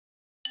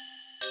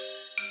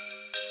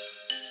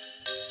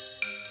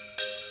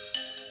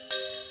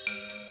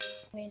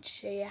going to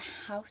show you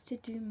how to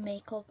do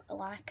makeup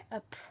like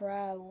a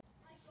pro.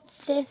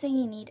 First thing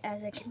you need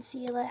is a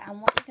concealer,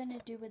 and what you're going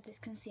to do with this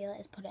concealer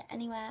is put it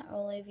anywhere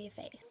all over your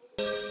face.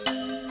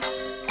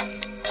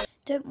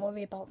 Don't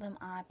worry about them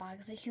eye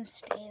bags, they can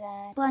stay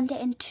there. Blend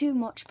it in too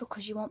much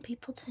because you want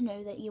people to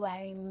know that you're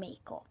wearing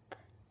makeup.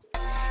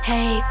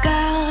 Hey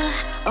girl,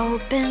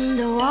 open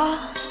the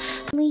walls.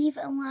 Leave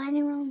a line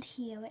around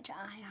here, which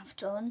I have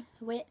done,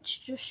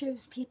 which just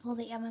shows people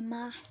that you have a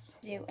mask.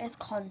 Do is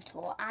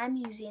contour. I'm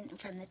using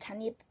from the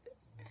Tanya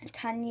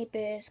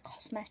Burrs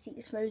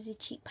Cosmetics Rosy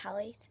Cheek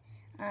Palette.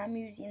 I'm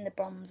using the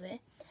bronzer.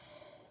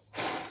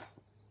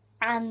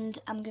 And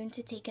I'm going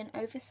to take an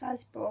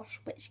oversized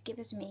brush which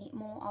gives me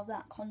more of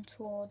that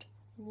contoured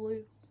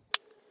look.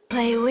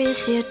 Play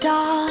with your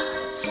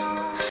dolls.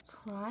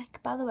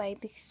 Like, by the way,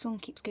 the sun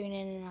keeps going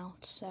in and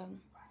out, so,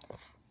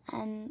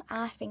 and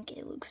I think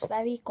it looks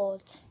very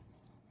good.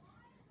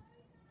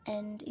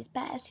 And it's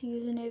better to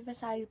use an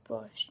oversized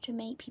brush to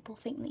make people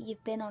think that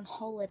you've been on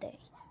holiday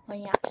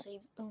when you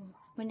actually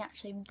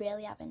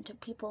really haven't. To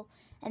people,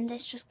 and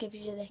this just gives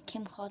you the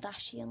Kim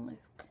Kardashian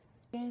look.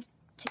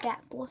 To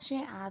get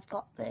blusher, I've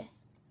got the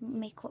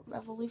Makeup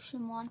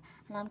Revolution one,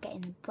 and I'm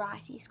getting the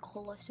brightest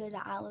colour so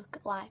that I look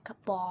like a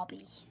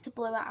Barbie. To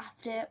blow it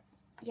after,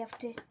 you have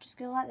to just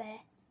go like this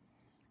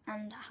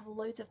and have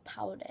loads of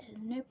powder.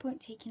 There's no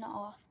point taking it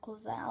off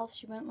because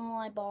else you won't look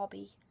like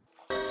Barbie.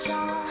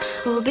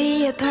 We'll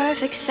be a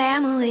perfect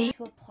family.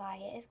 To apply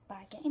it is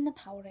by getting the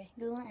powder,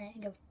 go like that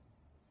and go.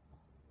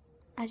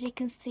 As you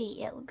can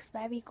see, it looks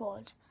very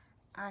good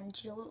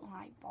and you look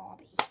like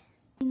Barbie.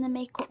 In the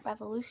Makeup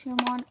Revolution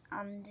one,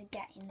 and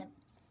getting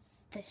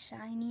the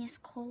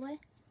shiniest colour,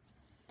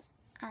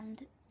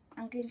 and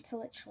I'm going to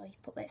literally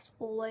put this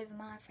all over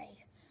my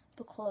face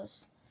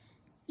because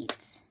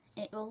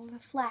it will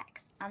reflect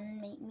and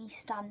make me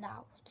stand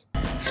out.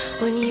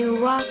 When you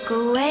walk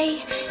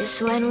away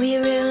is when we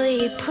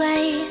really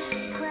play.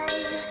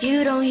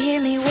 You don't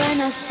hear me when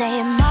I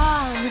say,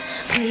 Mom,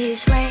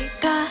 please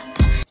wake up.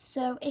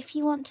 So if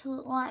you want to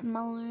look like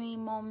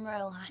Marilyn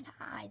Monroe like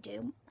I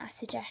do, I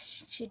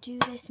suggest you do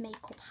this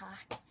makeup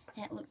hack.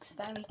 It looks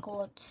very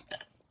good.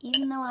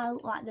 Even though I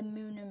look like the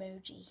moon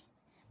emoji,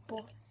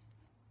 but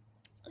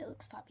it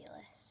looks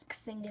fabulous. Next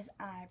thing is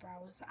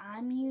eyebrows.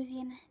 I'm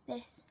using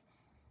this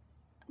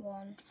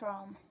one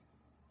from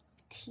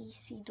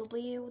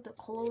TCW, the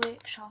Colour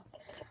Workshop,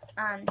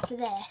 and for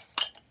this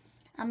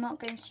I'm not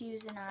going to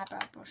use an eyebrow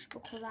brush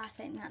because I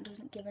think that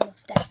doesn't give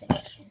enough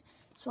definition.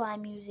 So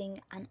I'm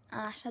using an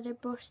eyeshadow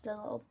brush, the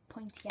little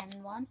pointy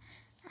end one,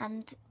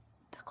 and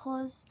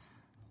because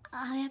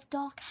I have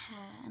dark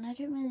hair and I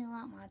don't really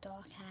like my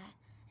dark hair,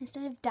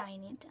 instead of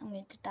dyeing it, I'm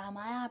going to dye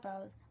my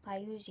eyebrows by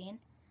using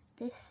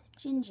this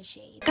ginger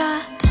shade.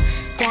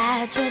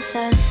 Dad's with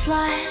a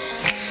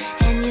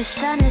slut, and your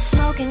son is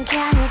smoking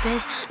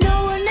cannabis.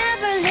 No one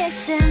ever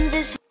listens.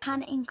 It's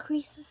can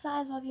increase the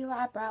size of your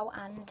eyebrow,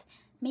 and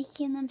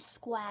making them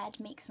squared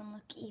makes them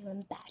look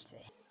even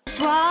better.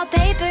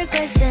 wallpaper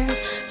glistens.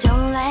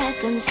 Don't let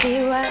them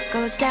see what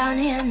goes down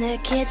in the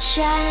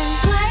kitchen.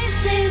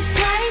 Places.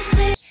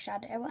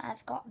 Shadow,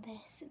 I've got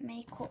this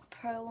Makeup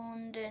Pro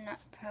London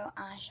Pro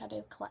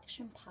Eyeshadow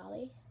Collection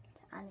palette,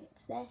 and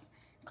it's this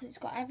because it's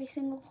got every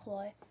single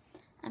colour.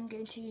 I'm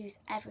going to use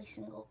every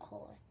single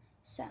colour.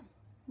 So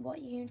what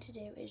you're going to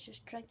do is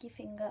just drag your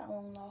finger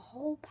along the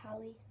whole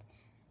palette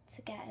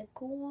to get a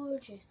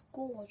gorgeous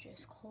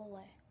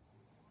colour.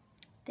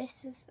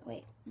 This is,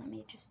 wait, let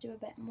me just do a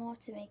bit more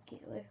to make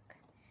it look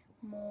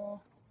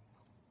more.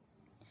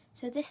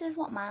 So this is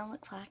what mine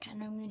looks like,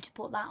 and I'm going to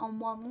put that on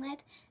one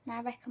lid, and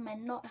I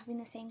recommend not having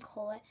the same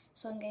colour,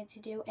 so I'm going to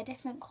do a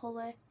different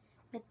colour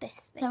with this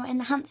thing. So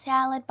enhance the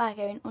eyelid by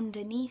going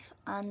underneath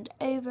and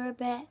over a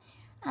bit,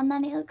 and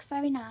then it looks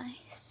very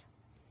nice.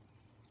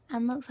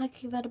 And looks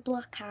like you've had a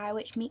black eye,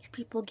 which makes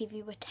people give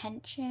you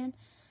attention,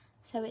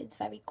 so it's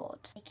very good.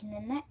 Taking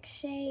the next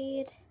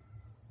shade.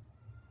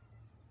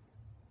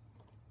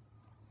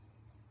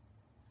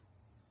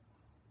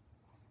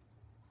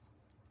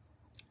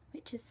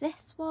 Which is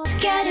this one.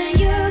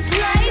 Getting you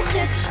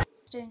places.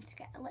 Going to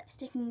get a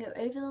lipstick and go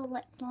over the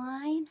lip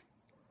line,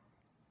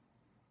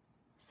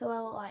 so I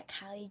look like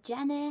Kylie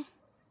Jenner.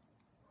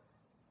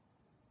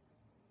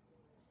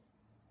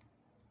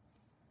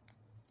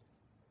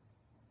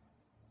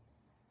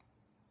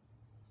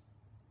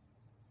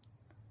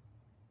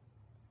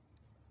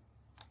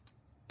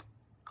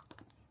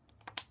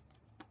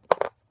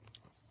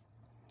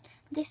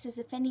 This is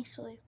a finished look.